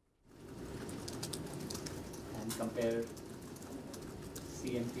 Yes? And compare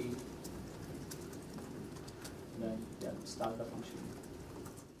CMP. Then start the function.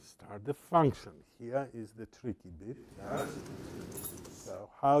 Start the function. Here is the tricky bit. Yes? So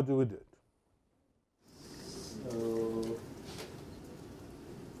how do we do it? So,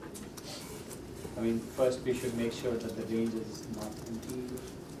 I mean, first we should make sure that the range is not empty.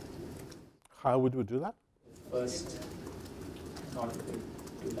 How would we do that? First, not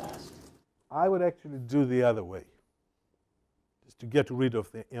to last. I would actually do the other way. Just to get rid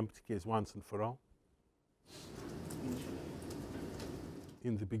of the empty case once and for all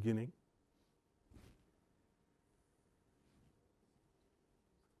in the beginning.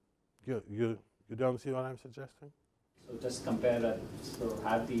 You don't see what I'm suggesting? So just compare that. So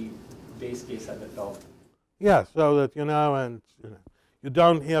have the base case at the top. Yeah, so that you know, and you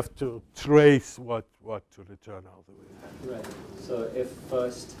don't have to trace what to return all the way. Right. So if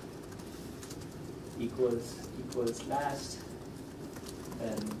first equals last,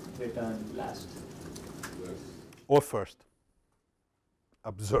 then return last. Or first.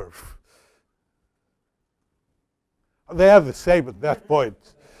 Observe. They are the same at that point.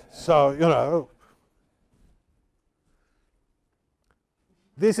 So, you know,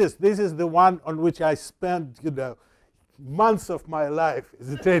 this is the one on which I spent, you know, months of my life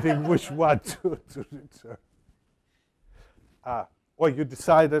hesitating which one to return. Well, you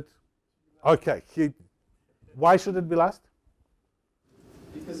decided, okay, why should it be last?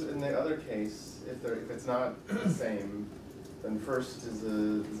 Because in the other case, if it's not the same, then first is a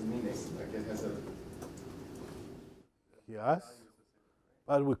meaning. Like it has a. Yes,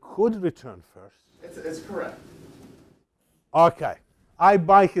 but we could return first. It's correct. Okay, I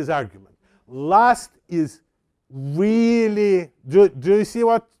buy his argument. Last is really, do you see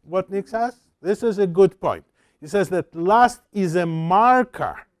what Nick says? This is a good point. He says that last is a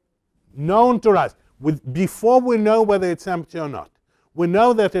marker known to us before we know whether it's empty or not. We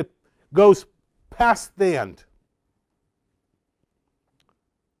know that it goes past the end.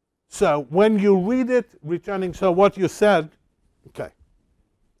 So when you read it, returning, so what you said, okay.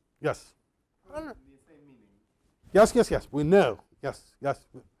 Yes? Yes, we know. Yes,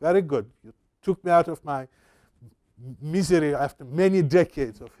 very good. You took me out of my misery after many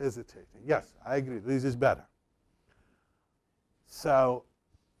decades of hesitating. Yes, I agree, this is better. So,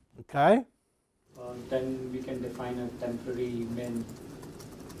 okay. Then we can define a temporary min.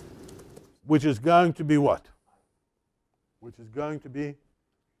 Which is going to be what? Which is going to be?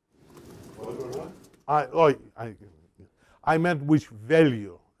 I meant which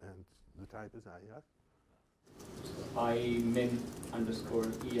value, and the type is I, yes? I min underscore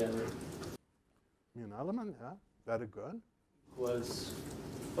EL Min element, yeah, very good. equals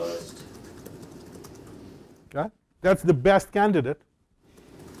first, Okay, that's the best candidate.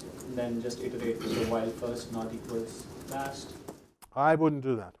 then just iterate. So while first not equals last. I wouldn't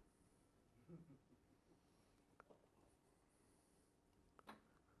do that.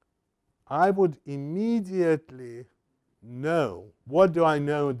 I would immediately know. What do I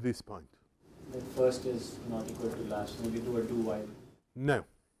know at this point? That first is not equal to last. When we do a do while. No.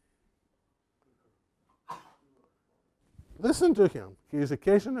 Listen to him. He is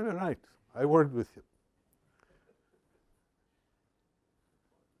occasionally right. I worked with him.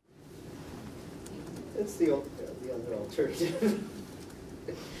 It's the other alternative.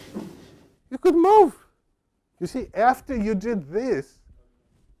 You could move. You see, after you did this,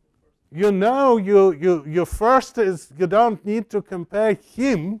 you know your first is, you don't need to compare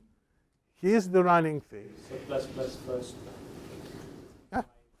him. He's the running thing. So plus plus first. Yeah.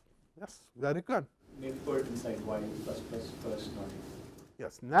 Yes, very good. Maybe put inside while plus plus first not equal.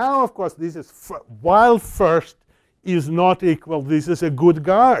 Yes. Now, of course, this is while first is not equal. This is a good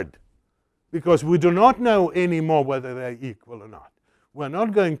guard, because we do not know anymore whether they're equal or not. We're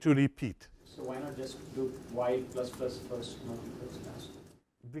not going to repeat. So why not just do while plus plus first not equals last?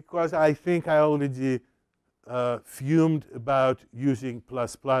 Because I think I already fumed about using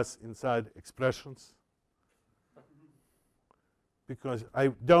plus plus inside expressions. Because I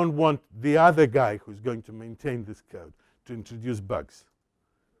don't want the other guy who's going to maintain this code to introduce bugs.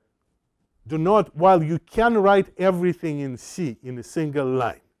 Do not, while you can write everything in C in a single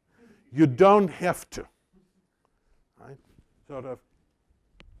line, you don't have to. Right? Sort of.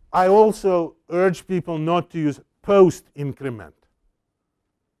 I also urge people not to use post increment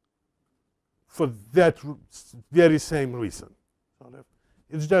for that very same reason. Sort of.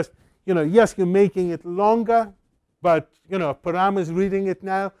 It's just, yes, you're making it longer, but, Param is reading it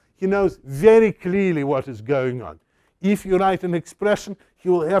now. He knows very clearly what is going on. If you write an expression, he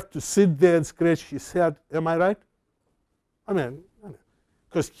will have to sit there and scratch his head. Am I right? I mean,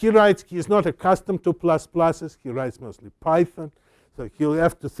 because he's not accustomed to plus pluses. He writes mostly Python. So he'll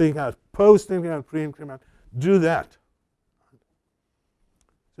have to think out post increment, pre increment. Do that.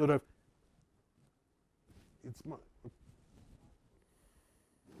 Sort of. It's more.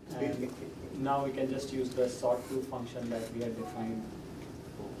 And now we can just use the sort to function that we had defined.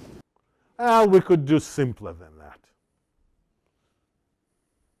 Well, we could do simpler than that.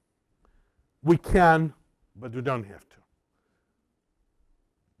 We can, but we don't have to.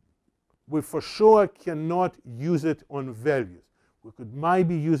 We for sure cannot use it on values. We could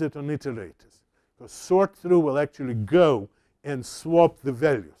maybe use it on iterators, because sort through will actually go and swap the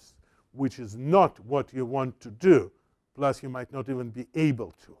values, which is not what you want to do. Plus, you might not even be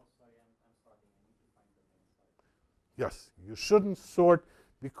able to. Yes, you shouldn't sort,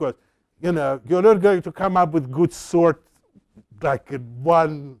 because you're not going to come up with good sort like in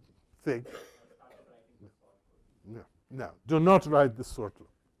one thing. No, do not write the sort loop.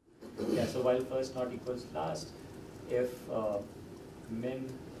 Yeah, so while first not equals last, if min,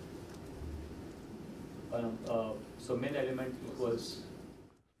 so min element equals.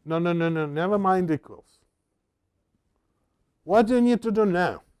 No, never mind equals. What do you need to do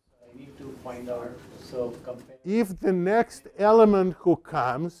now? I need to find out, so compare. If the next element who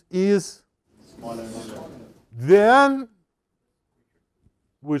comes is Smaller number. Then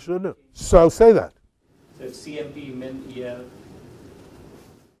we should do. So say that. So it's CMP min EL.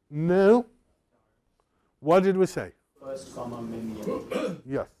 No. What did we say? First comma min EL.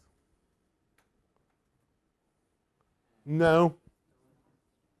 Yes. No.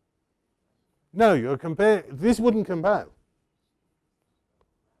 No, you're comparing. This wouldn't compile.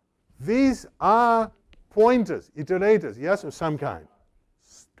 These are pointers, iterators, yes, of some kind.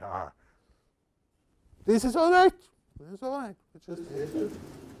 Star. This is all right. This is all right.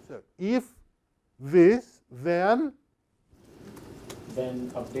 So if this, then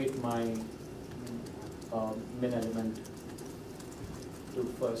update my min element to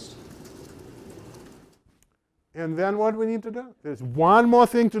first. And then what we need to do? There's one more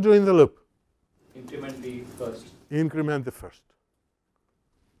thing to do in the loop. Increment the first. Increment the first.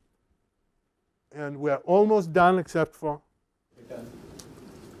 And we're almost done except for? Return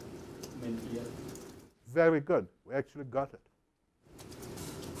min EL. Very good. We actually got it.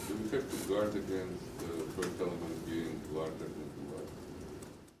 Do we have to guard against the first element being larger than the last?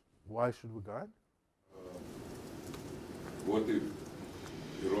 Why should we guard? what if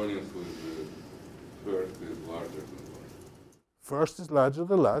erroneous with first is larger than last? First is larger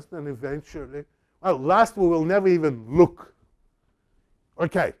than last, and eventually, well, last we will never even look.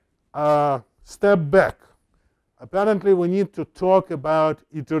 Okay, step back. Apparently, we need to talk about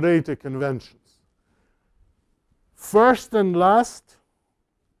iterator conventions. First and last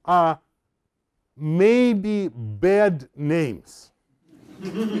are maybe bad names,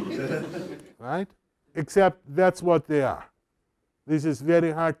 right? Except that's what they are. This is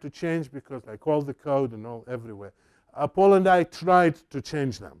very hard to change because like all the code and all everywhere. Paul and I tried to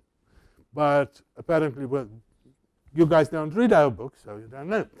change them, but apparently, well, you guys don't read our book, so you don't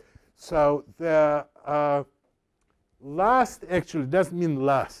know. So the last actually doesn't mean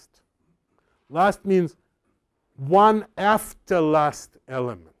last. Last means one after last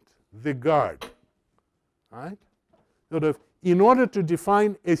element, the guard, right? Sort of, in order to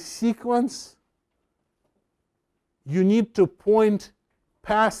define a sequence, you need to point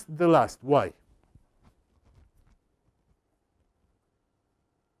past the last. Why?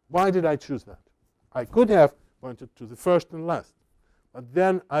 Why did I choose that? I could have pointed to the first and last, but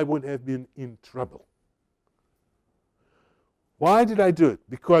then I would have been in trouble. Why did I do it?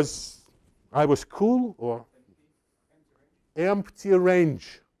 Because I was cool, or empty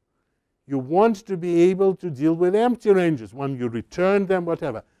range. You want to be able to deal with empty ranges when you return them,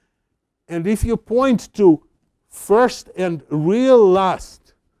 whatever. And if you point to first and real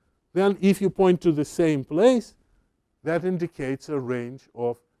last, then if you point to the same place, that indicates a range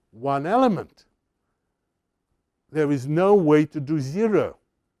of one element. There is no way to do 0,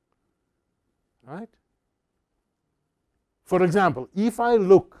 right? For example, if I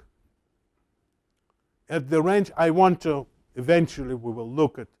look at the range I want to, eventually we will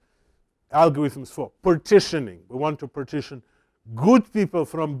look at algorithms for partitioning. We want to partition good people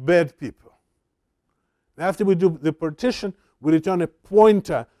from bad people. After we do the partition, we return a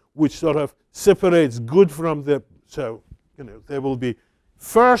pointer which sort of separates good from the, so, you know, there will be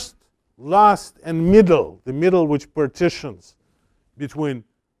first, last, and middle, the middle which partitions between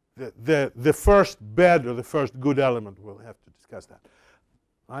the first bad or the first good element. We'll have to discuss that,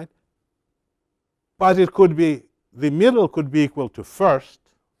 right? But it could be, the middle could be equal to first,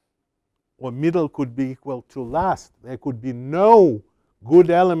 or middle could be equal to last. There could be no good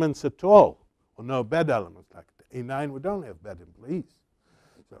elements at all, or no bad elements. Like A9, we don't have bad employees,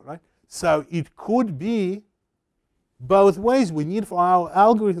 so, right? So it could be both ways. We need for our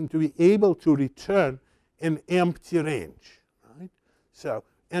algorithm to be able to return an empty range, right? So,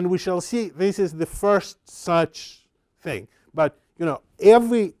 and we shall see this is the first such thing. But you know,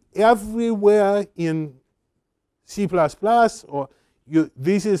 everywhere in C++, or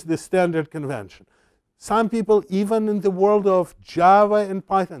this is the standard convention. Some people, even in the world of Java and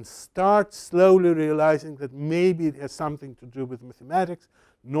Python, start slowly realizing that maybe it has something to do with mathematics,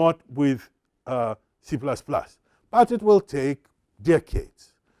 not with C++. But it will take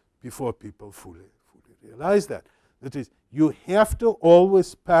decades before people fully realize that. That is, you have to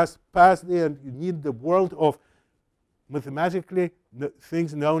always pass the end. You need the world of mathematically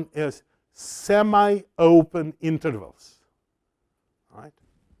things known as semi-open intervals. Right?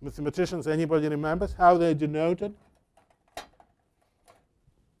 Mathematicians, anybody remembers how they denoted?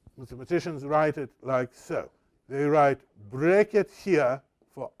 Mathematicians write it like so. They write bracket here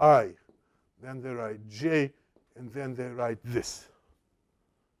for I, then they write J, and then they write this.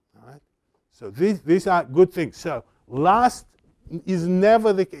 All right? So these are good things. So last is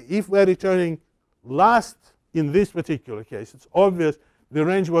never the case. If we're returning last in this particular case, it's obvious the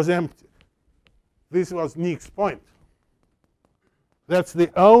range was empty. This was Nick's point. That's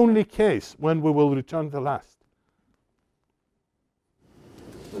the only case when we will return the last.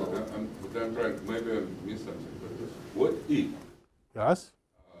 But I'm trying, maybe I missed something. But what if Yes?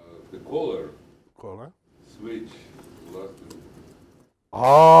 the caller Caller. switch last?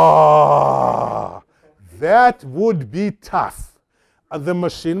 Ah, that would be tough. The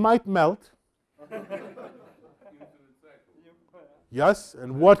machine might melt. Yes,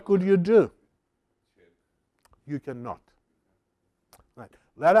 and what could you do? You cannot. Right.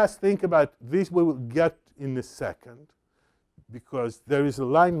 Let us think about this. We will get in a second, because there is a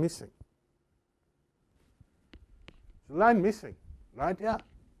line missing. The line missing, right? Yeah.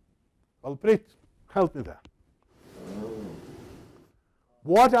 Alprit, help me there.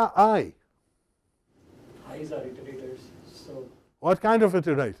 What are I? I's are iterators. So What kind of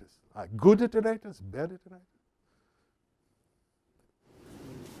iterators? Good iterators? Bad iterators?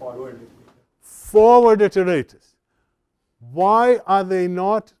 forward. Forward iterators. Why are they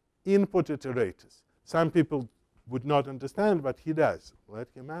not input iterators? Some people would not understand, but he does. Let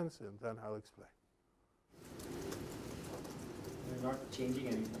him answer, and then I'll explain. You're not changing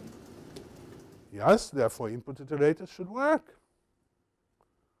anything. Yes, therefore input iterator should work.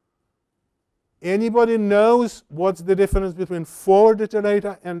 Anybody knows what's the difference between forward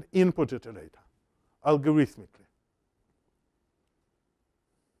iterator and input iterator, algorithmically?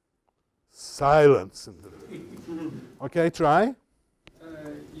 Silence in the room. Okay, try.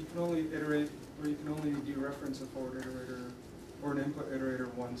 You can only iterate, or you can only dereference a forward iterator or an input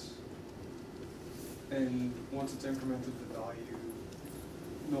iterator once. And once it's incremented, the value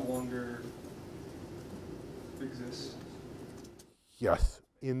no longer exists. Yes.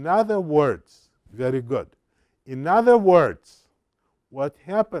 In other words, very good. In other words, what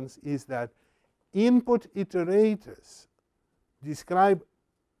happens is that input iterators describe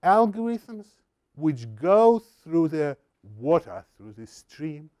algorithms which go through the water, through the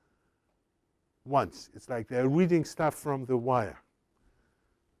stream, once. It's like they're reading stuff from the wire.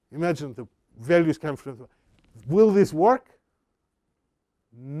 Imagine the values come from the. Will this work?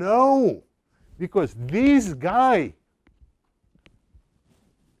 No, because this guy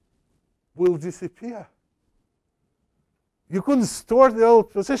will disappear. You couldn't store the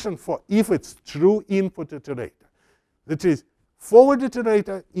old position for if it's true input iterator. That is, forward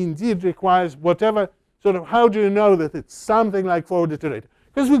iterator indeed requires whatever sort of, how do you know that it's something like forward iterator?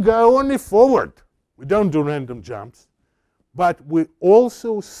 Because we go only forward. We don't do random jumps. But we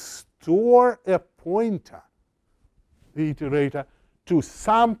also store a pointer, the iterator, to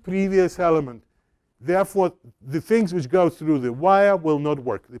some previous element. Therefore, the things which go through the wire will not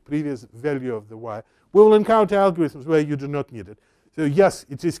work, the previous value of the wire. We will encounter algorithms where you do not need it. So yes,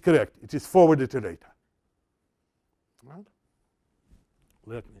 it is correct. It is forward iterator. Right?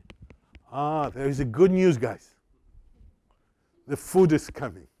 Let me. There is a good news, guys. The food is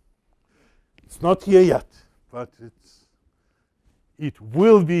coming. It's not here yet, but it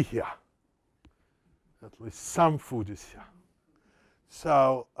will be here. At least some food is here.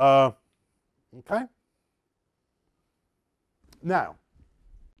 So, okay. Now,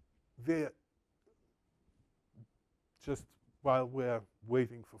 just while we're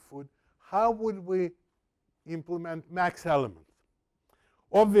waiting for food, how would we implement max element?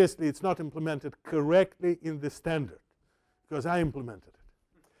 Obviously, it's not implemented correctly in the standard, because I implemented it.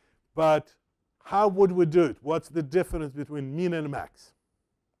 But how would we do it? What's the difference between min and max?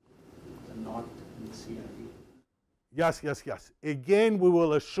 Not in the CID. Yes, yes, yes. Again, we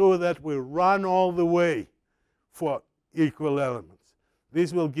will assure that we run all the way for equal elements.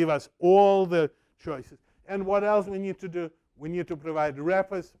 This will give us all the choices. And what else we need to do? We need to provide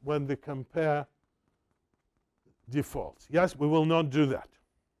wrappers when the compare defaults. Yes, we will not do that.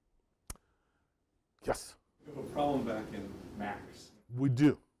 Yes? We have a problem back in max. We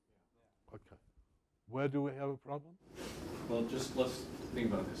do. Okay. Where do we have a problem? Well, just let's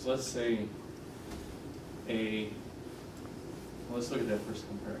think about this. Let's say let's look at that first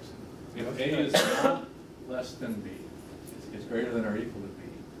comparison. If A is not less than B, is greater than or equal to B,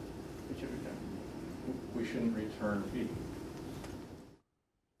 we shouldn't return B.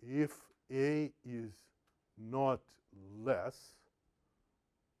 If A is not less,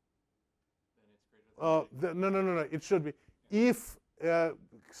 no, it should be. If,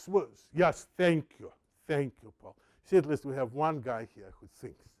 yes, thank you, Paul. See, at least we have one guy here who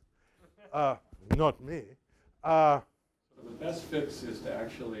thinks. Not me. So the best fix is to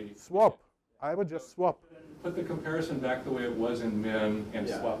actually swap. I would just swap. Put the comparison back the way it was in min and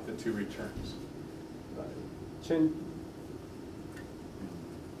swap the two returns. Change.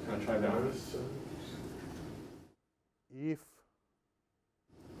 Can I try that? If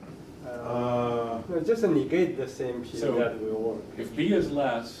no, just negate the same P so that will work. If B is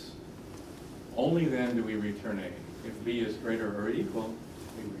less, only then do we return A. If B is greater or equal,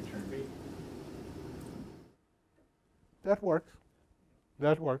 we return B. that works.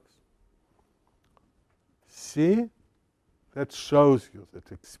 That works. See? That shows you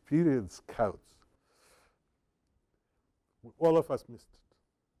that experience counts. All of us missed it.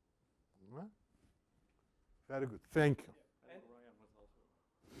 Right? Very good. Thank you.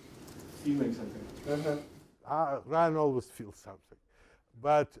 Feeling something. Ryan always feels something.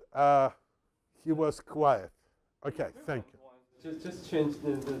 But he was quiet. Okay, thank you. Just change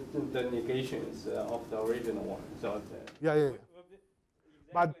the negations of the original one. So Yeah.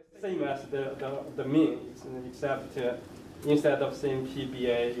 But same as the mean, except instead of same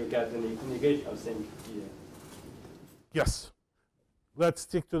PBA, you get the negation of same PBA. yes, let's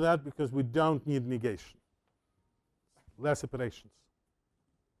stick to that because we don't need negation. Less operations.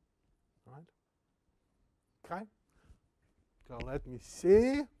 Right? Okay. So let me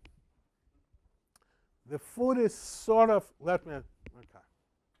see. The food is sort of, okay.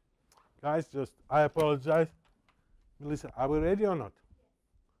 Guys, I apologize. Melissa, are we ready or not?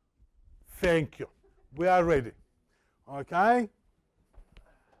 Thank you. We are ready. Okay?